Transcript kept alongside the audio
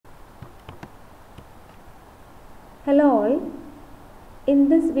Hello all, in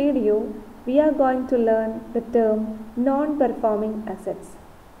this video we are going to learn the term non-performing assets.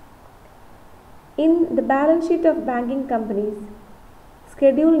 In the balance sheet of banking companies,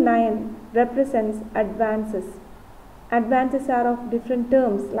 Schedule 9 represents advances. Advances are of different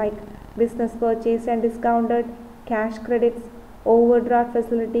terms like business purchase and discounted, cash credits, overdraft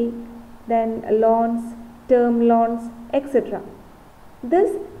facility, then loans, term loans, etc.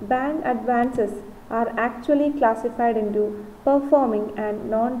 These bank advances are actually classified into performing and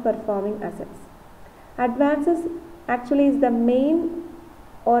non-performing assets. Advances actually is the main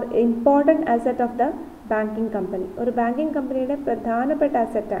or important asset of the banking company. ഒരു banking കമ്പനിയുടെ പ്രധാനപ്പെട്ട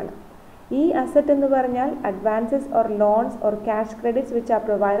അസറ്റാണ്. ഈ asset എന്ന് പറഞ്ഞാൽ advances or loans or cash credits which are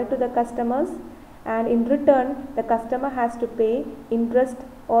provided to the customers, and in return the customer has to pay interest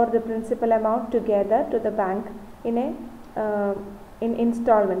or the principal amount together to the bank in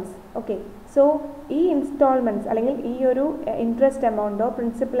installments. Okay, so ഈ instalments അല്ലെങ്കിൽ ഈ ഒരു interest എമൗണ്ടോ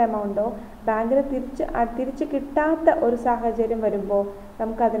principal എമൗണ്ടോ ബാങ്കിന് തിരിച്ച് കിട്ടാത്ത ഒരു സാഹചര്യം വരുമ്പോൾ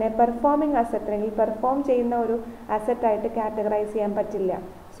നമുക്കതിനെ പെർഫോമിംഗ് അസറ്റ് അല്ലെങ്കിൽ പെർഫോം ചെയ്യുന്ന ഒരു അസറ്റായിട്ട് കാറ്റഗറൈസ് ചെയ്യാൻ പറ്റില്ല.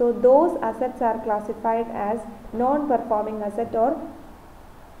 So those assets R classified as non performing asset or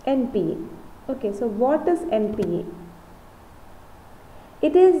NPA. Okay, so what is NPA?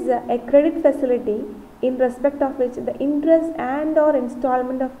 It is a credit facility in respect of which the interest and or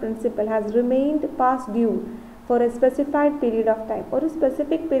installment of principal has remained past due for a specified period of time. ഒരു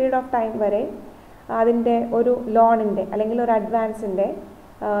specific period of time വരെ അതിൻ്റെ ഒരു ലോണിൻ്റെ അല്ലെങ്കിൽ ഒരു അഡ്വാൻസിൻ്റെ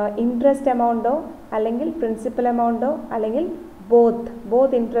interest എമൗണ്ടോ അല്ലെങ്കിൽ principal എമൗണ്ടോ അല്ലെങ്കിൽ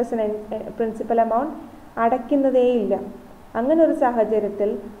both interest and principal amount അടയ്ക്കുന്നതേയില്ല. അങ്ങനെ ഒരു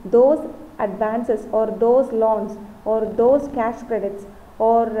സാഹചര്യത്തിൽ those advances or those loans or those cash credits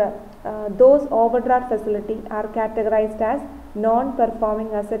or those overdraft facility are categorized as non-performing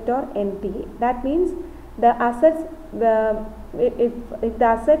asset or NPA. That means the assets, if the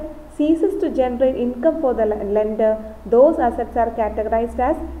asset ceases to generate income for the lender, those assets are categorized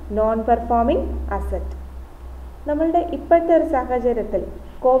as non-performing asset. നമ്മളുടെ ഇപ്പോഴത്തെ ഒരു സാഹചര്യത്തിൽ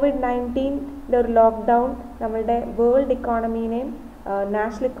COVID-19 ഒരു lockdown നമ്മളുടെ world ഇക്കോണമീനെയും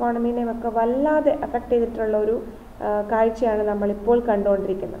national ഇക്കോണമീനെയും ഒക്കെ വല്ലാതെ affect ചെയ്തിട്ടുള്ള ഒരു കാഴ്ചയാണ് നമ്മളിപ്പോൾ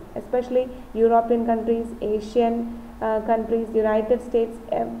കണ്ടുകൊണ്ടിരിക്കുന്നത്. Especially European countries, Asian countries, United States,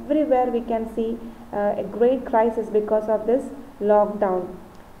 everywhere we can see A great crisis because of this lockdown.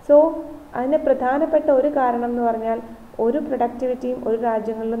 So അതിന് പ്രധാനപ്പെട്ട ഒരു കാരണം എന്ന് പറഞ്ഞാൽ ഒരു പ്രൊഡക്ടിവിറ്റിയും ഒരു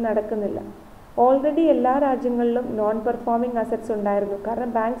രാജ്യങ്ങളിലും നടക്കുന്നില്ല. ഓൾറെഡി എല്ലാ രാജ്യങ്ങളിലും നോൺ പെർഫോമിംഗ് അസറ്റ്സ് ഉണ്ടായിരുന്നു. കാരണം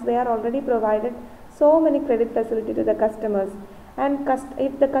banks they are already provided so many credit facility to the customers, and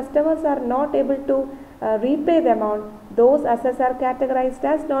if the customers are not able to repay the amount, those assets are categorized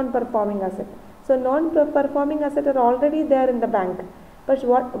as non-performing asset. So non-performing assets are already there in the bank, but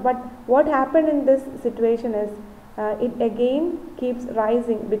what happened in this situation is it again keeps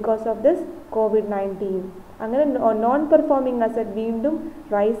rising because of this COVID-19. അങ്ങനെ non-performing asset വീണ്ടും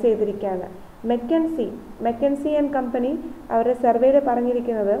rice ചെയ്തിരിക്കുകയാണ്. McKinsey and company അവരുടെ സർവേയിൽ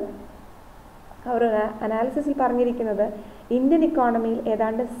പറഞ്ഞിരിക്കുന്നത്, അവർ അനാലിസിസിൽ പറഞ്ഞിരിക്കുന്നത് Indian ഇക്കോണമിയിൽ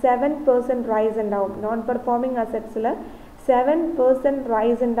ഏതാണ്ട് 7% rice ഉണ്ടാവും. Non performing അസറ്റ്സിൽ 7%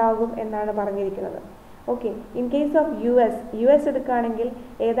 rice ഉണ്ടാകും എന്നാണ് പറഞ്ഞിരിക്കുന്നത്. Okay, in case of U S എടുക്കുകയാണെങ്കിൽ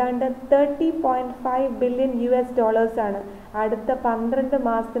ഏതാണ്ട് $30.5 ബില്യൺ ആണ് അടുത്ത 12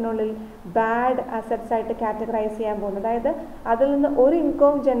 മാസത്തിനുള്ളിൽ ബാഡ് അസറ്റ്സ് ആയിട്ട് കാറ്റഗറൈസ് ചെയ്യാൻ പോകുന്നത്. അതായത് അതിൽ നിന്ന് ഒരു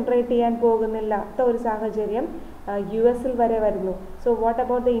ഇൻകം ജനറേറ്റ് ചെയ്യാൻ പോകുന്നില്ലാത്ത ഒരു സാഹചര്യം യു എസിൽ വരെ വരുന്നു. So what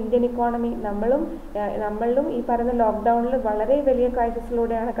about the Indian economy? നമ്മളിലും ഈ പറയുന്ന ലോക്ക്ഡൗണിൽ വളരെ വലിയ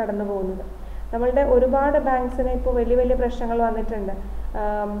ക്രൈസിസിലൂടെയാണ് കടന്നു പോകുന്നത്. നമ്മളുടെ ഒരുപാട് ബാങ്ക്സിന് ഇപ്പോൾ വലിയ പ്രശ്നങ്ങൾ വന്നിട്ടുണ്ട്.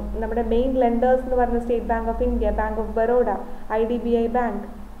 നമ്മുടെ മെയിൻ ലെൻഡേഴ്സ് എന്ന് പറയുന്ന state bank of India, bank of Baroda, IDBI bank,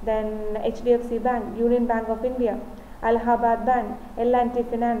 then HDFC bank, union bank of India, Allahabad bank, L&T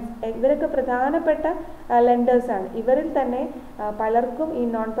finance, ഇവരൊക്കെ പ്രധാനപ്പെട്ട ലെൻഡേഴ്സാണ്. ഇവരിൽ തന്നെ പലർക്കും ഈ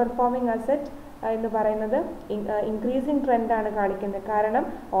നോൺ പെർഫോമിംഗ് അസറ്റ് എന്ന് പറയുന്നത് ഇൻക്രീസിങ് ട്രെൻഡാണ് കാണിക്കുന്നത്. കാരണം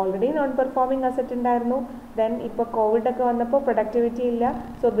ഓൾറെഡി നോൺ പെർഫോമിംഗ് അസറ്റ് ഉണ്ടായിരുന്നു, ദെൻ ഇപ്പോൾ കോവിഡൊക്കെ വന്നപ്പോൾ പ്രൊഡക്ടിവിറ്റി ഇല്ല.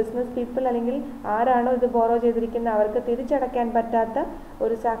 സോ ബിസിനസ് പീപ്പിൾ അല്ലെങ്കിൽ ആരാണോ ഇത് ബോറോ ചെയ്തിരിക്കുന്നത് അവർക്ക് തിരിച്ചടയ്ക്കാൻ പറ്റാത്ത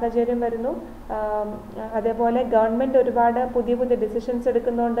ഒരു സാഹചര്യം വരുന്നു. അതേപോലെ ഗവൺമെൻറ് ഒരുപാട് പുതിയ ഡിസിഷൻസ്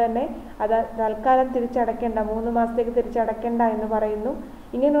എടുക്കുന്നതുകൊണ്ട് തന്നെ അത് തൽക്കാലം തിരിച്ചടയ്ക്കേണ്ട, 3 മാസത്തേക്ക് തിരിച്ചടയ്ക്കേണ്ട എന്ന് പറയുന്നു.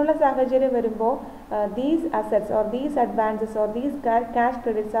 ഇങ്ങനെയുള്ള സാഹചര്യം വരുമ്പോൾ these assets or these advances or these cash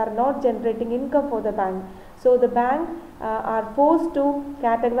credits are not generating income for the bank. So the bank are forced to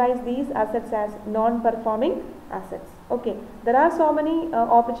categorize these assets as non-performing assets. Okay, there are so many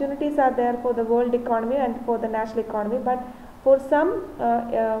opportunities are there for the world economy and for the national economy, but for some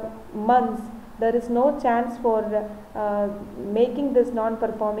months there is no chance for making this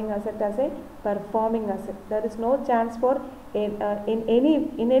non-performing asset as a performing asset. There is no chance for in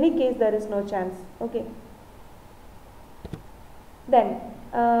any case there is no chance. Okay. Then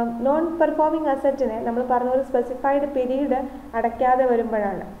non-performing asset in നമ്മൾ പറഞ്ഞ ഒരു specified period അടയ്ക്കാതെ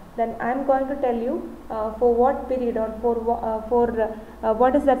വരുമ്പോഴാണ്. Then I am going to tell you for what period or for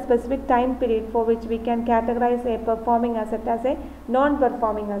what is that specific time period for which we can categorize a performing asset as a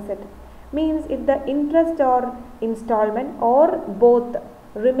non-performing asset. Means if the interest or installment or both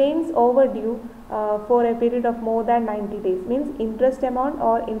remains overdue for a period of more than 90 days. Means interest amount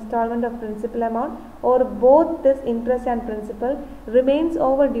or installment of principal amount or both this interest and principal remains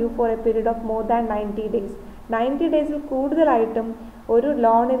overdue for a period of more than 90 days. 90 ഡേയ്സിൽ കൂടുതലായിട്ടും ഒരു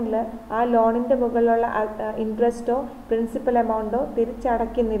ലോണിൽ ആ ലോണിൻ്റെ മുകളിലുള്ള ഇൻട്രസ്റ്റോ principal എമൗണ്ടോ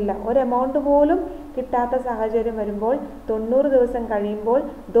തിരിച്ചടയ്ക്കുന്നില്ല, ഒരു amount പോലും കിട്ടാത്ത സാഹചര്യം വരുമ്പോൾ 90 ദിവസം കഴിയുമ്പോൾ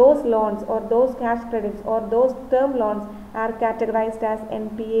those loans or those cash credits or those term loans are categorized as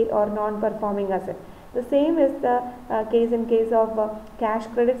NPA or non-performing asset. The same is the case in case of cash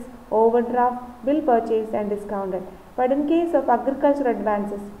credits, overdraft, bill purchase and discounted. But in case of agriculture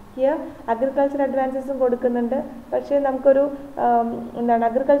advances, here agriculture advances കൊടുക്കുന്നുണ്ട്. പക്ഷേ നമുക്കൊരു എന്താണ്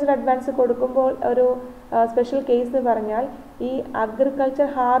agriculture advance കൊടുക്കുമ്പോൾ ഒരു special case എന്ന് പറഞ്ഞാൽ ഈ agriculture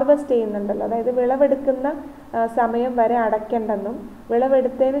harvest ചെയ്യുന്നുണ്ടല്ലോ, അതായത് വിളവെടുക്കുന്ന സമയം വരെ അടയ്ക്കേണ്ടെന്നും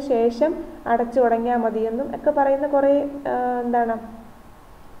വിളവെടുത്തതിന് ശേഷം അടച്ചു തുടങ്ങിയാൽ മതിയെന്നും ഒക്കെ പറയുന്ന കുറേ എന്താണ്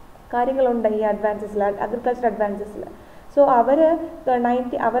കാര്യങ്ങളുണ്ട് ഈ അഡ്വാൻസസിൽ, അഗ്രികൾച്ചർ അഡ്വാൻസസിൽ. സോ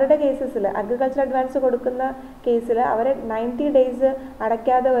അവരുടെ കേസസിൽ അഗ്രികൾച്ചർ അഡ്വാൻസ് കൊടുക്കുന്ന കേസിൽ അവർ 90 ഡേയ്സ്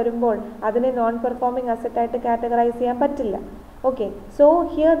അടയ്ക്കാതെ വരുമ്പോൾ അതിനെ നോൺ പെർഫോമിംഗ് അസറ്റായിട്ട് കാറ്റഗറൈസ് ചെയ്യാൻ പറ്റില്ല. Okay, so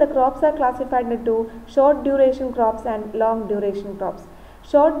here the crops R classified in to short duration crops and long duration crops.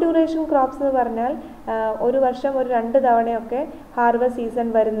 Short duration crops എന്ന് പറഞ്ഞാൽ ഒരു വർഷം ഒരു 2 തവണയൊക്കെ ഹാർവെസ്റ്റ് സീസൺ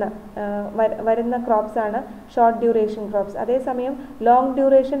വരുന്ന ക്രോപ്സാണ് ഷോർട്ട് ഡ്യൂറേഷൻ ക്രോപ്സ്. അതേസമയം ലോങ്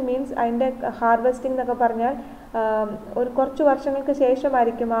ഡ്യൂറേഷൻ മീൻസ് അതിൻ്റെ ഹാർവെസ്റ്റിംഗ് എന്നൊക്കെ പറഞ്ഞാൽ ഒരു കുറച്ച് വർഷങ്ങൾക്ക്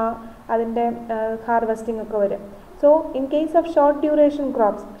ശേഷമായിരിക്കും അതിൻ്റെ ഹാർവെസ്റ്റിംഗ് ഒക്കെ വരും. So in case of short duration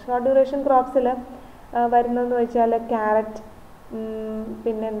ക്രോപ്സിൽ വരുന്നതെന്ന് വെച്ചാൽ ക്യാരറ്റ്,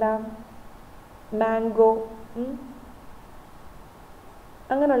 പിന്നെന്താ മാംഗോ,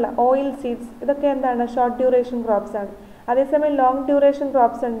 അങ്ങനെയുള്ള ഓയിൽ സീഡ്സ്, ഇതൊക്കെ എന്താണ് ഷോർട്ട് ഡ്യൂറേഷൻ ക്രോപ്സ് ആണ്. അതേസമയം ലോങ് ഡ്യൂറേഷൻ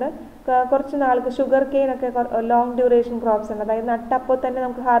ക്രോപ്സ് ഉണ്ട്, കുറച്ച് നാൾക്ക് ഷുഗർ കെയിൻ ഒക്കെ ലോങ് ഡ്യൂറേഷൻ ക്രോപ്സ് ഉണ്ട്. അതായത് നട്ടപ്പോൾ തന്നെ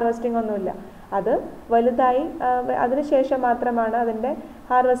നമുക്ക് ഹാർവെസ്റ്റിംഗ് ഒന്നുമില്ല, അത് വലുതായി അതിനുശേഷം മാത്രമാണ് അതിൻ്റെ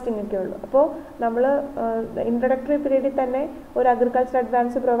ഹാർവെസ്റ്റിംഗ് ഒക്കെ ഉള്ളൂ. അപ്പോൾ നമ്മൾ ഇൻട്രൊഡക്ടറി പീരീഡിൽ തന്നെ ഒരു അഗ്രികൾച്ചർ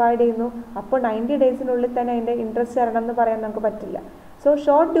അഡ്വാൻസ് പ്രൊവൈഡ് ചെയ്യുന്നു, അപ്പോൾ 90 ഡേയ്സിനുള്ളിൽ തന്നെ അതിൻ്റെ ഇൻട്രസ്റ്റ് തരണം എന്ന് പറയാൻ നമുക്ക് പറ്റില്ല. സോ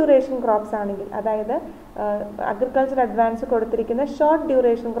ഷോർട്ട് ഡ്യൂറേഷൻ ക്രോപ്സ് ആണെങ്കിൽ, അതായത് അഗ്രികൾച്ചർ അഡ്വാൻസ് കൊടുത്തിരിക്കുന്ന ഷോർട്ട്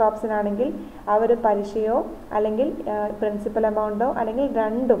ഡ്യൂറേഷൻ ക്രോപ്സിനാണെങ്കിൽ അവർ പലിശയോ അല്ലെങ്കിൽ പ്രിൻസിപ്പൽ എമൗണ്ടോ അല്ലെങ്കിൽ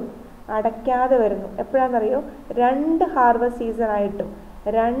രണ്ടും അടയ്ക്കാതെ വരുന്നു. എപ്പോഴാണെന്നറിയോ? 2 ഹാർവെസ്റ്റ് സീസണായിട്ടും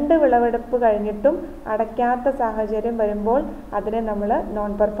 2 വിളവെടുപ്പ് കഴിഞ്ഞിട്ടും അടയ്ക്കാത്ത സാഹചര്യം വരുമ്പോൾ അതിനെ നമ്മൾ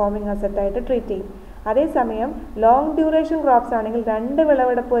നോൺ പെർഫോമിംഗ് അസറ്റായിട്ട് ട്രീറ്റ് ചെയ്യും. അതേസമയം ലോങ് ഡ്യൂറേഷൻ ക്രോപ്സ് ആണെങ്കിൽ 2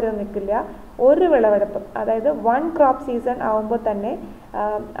 വിളവെടുപ്പ് വരെ നിൽക്കില്ല, ഒരു വിളവെടുപ്പ്, അതായത് 1 ക്രോപ്പ് സീസൺ ആവുമ്പോൾ തന്നെ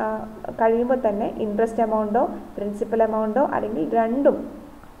കഴിയുമ്പോൾ തന്നെ ഇൻട്രസ്റ്റ് എമൗണ്ടോ പ്രിൻസിപ്പൽ എമൗണ്ടോ അല്ലെങ്കിൽ രണ്ടും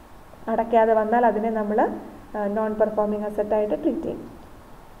അടയ്ക്കാതെ വന്നാൽ അതിനെ നമ്മൾ നോൺ പെർഫോമിംഗ് അസറ്റായിട്ട് ട്രീറ്റ് ചെയ്യും.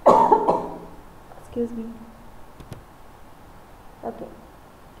 Excuse me. Okay.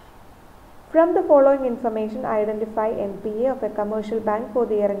 From the following information, identify NPA of a commercial bank for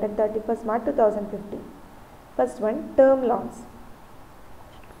the year ended 31st March 2015. First one, term loans.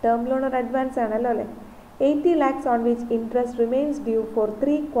 Term loan or advance ആണല്ലോ അല്ലേ? 80 lakhs on which interest remains due for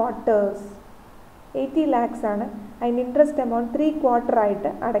 3 quarters. 80 lakhs ആണ്, അതിൻ്റെ interest amount 3 quarter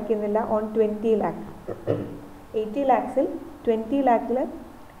ആയിട്ട് അടയ്ക്കുന്നില്ല on 20 lakh. 80 lakhsൽ 20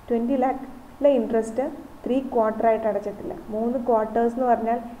 lakhലെ interest 3 quarter ആയിട്ട് അടച്ചിട്ടില്ല. 3 quarters എന്ന്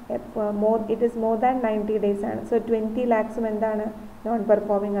പറഞ്ഞാൽ it is more than 90 days ആണ്. So 20 lakhസും എന്താണ്? നോൺ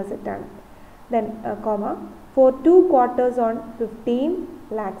പെർഫോമിംഗ് അസറ്റ് ആണ്. Then four 2 quarters on 15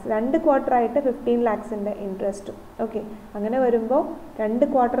 lakhs, 2 quarter ആയിട്ട് 15 lakhസിൻ്റെ ഇൻട്രസ്റ്റും. ഓക്കെ, അങ്ങനെ വരുമ്പോൾ 2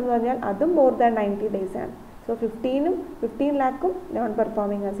 quarter എന്ന് പറഞ്ഞാൽ അതും മോർ ദാൻ 90 ഡേയ്സ് ആണ്. സോ 15 lakhും നോൺ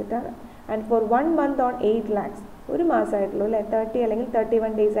പെർഫോമിംഗ് അസറ്റ് ആണ്. And four 1 month on 8 lakhs, ഒരു മാസമായിട്ടുള്ളൂ അല്ലേ, 30 അല്ലെങ്കിൽ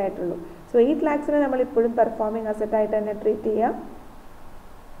 31 ഡേയ്സ് ആയിട്ടുള്ളൂ. സോ 8 lakhസിനെ നമ്മൾ ഇപ്പോഴും പെർഫോമിംഗ് അസറ്റായിട്ട് തന്നെ ട്രീറ്റ് ചെയ്യാം.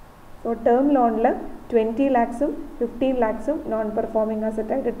 സോ ടേം ലോണിൽ 20 lakhസും 15 lakhസും നോൺ പെർഫോമിംഗ്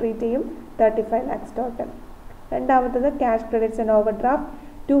അസറ്റായിട്ട് ട്രീറ്റ് ചെയ്യും. 35 lakhs ടോട്ടൽ. രണ്ടാമത്തത് cash credits and over draft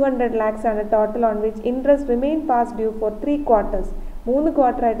 200 lakhs ആണ് total on which interest remain pass due four 3 quarters. 3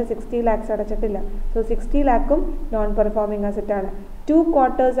 quarter ആയിട്ട് 60 lakhs അടച്ചിട്ടില്ല. So 60 lakhും non performing അസറ്റാണ്. 2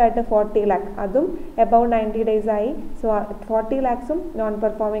 quarters at 40 lakh, അതും above 90 days ആയി. So 40 lakhs non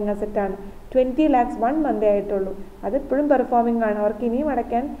performing asset ആണ്. 20 lakhs 1 month ആയിട്ടുള്ളൂ, അത് ഇപ്പോഴും performing ആണ്, അവർക്ക് ഇനിയും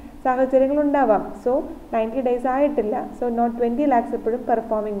അടയ്ക്കാൻ സാഹചര്യങ്ങൾ ഉണ്ടാവാം. സോ 90 days ആയിട്ടില്ല. സോ 20 lakhs എപ്പോഴും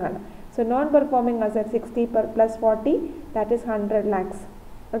പെർഫോമിംഗ് ആണ്. So non performing asset 60 plus 40, that is 100 lakhs.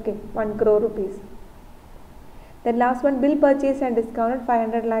 Okay, 1 crore rupees. Then last one, bill purchased and discounted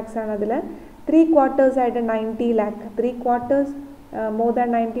 500 lakhs ആണ്. അതിൽ 3 quarters ആയിട്ട് 90 lakh, 3 quarters more than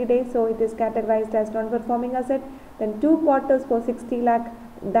 90 days, so it is categorized as non-performing asset. Then 2 quarters for 60 lakh,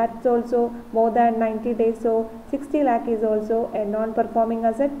 that's also more than 90 days, so 60 lakh is also a non-performing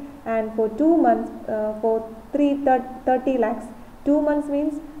asset. And for 2 months, for 30 lakhs, 2 months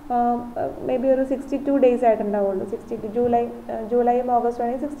means maybe ഒരു 62 days ആയിട്ടുണ്ടാവുള്ളൂ. 62 ജൂലൈയും August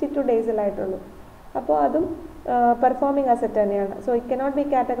ആണെങ്കിൽ 62 ഡേയ്സിലായിട്ടുള്ളൂ. അപ്പോൾ അതും performing asset തന്നെയാണ്. So it cannot be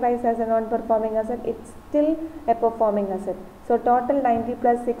categorized as a non-performing asset, it's still a performing asset. So total 90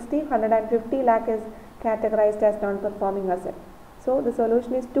 plus 60, 150 lakh is categorized as non-performing asset. So the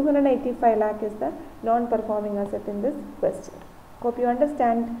solution is 285 lakh is the non-performing asset in this question. Hope you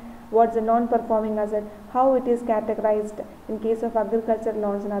understand what's a non-performing asset, how it is categorized in case of agricultural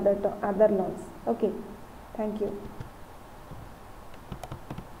loans and other loans. Okay, thank you.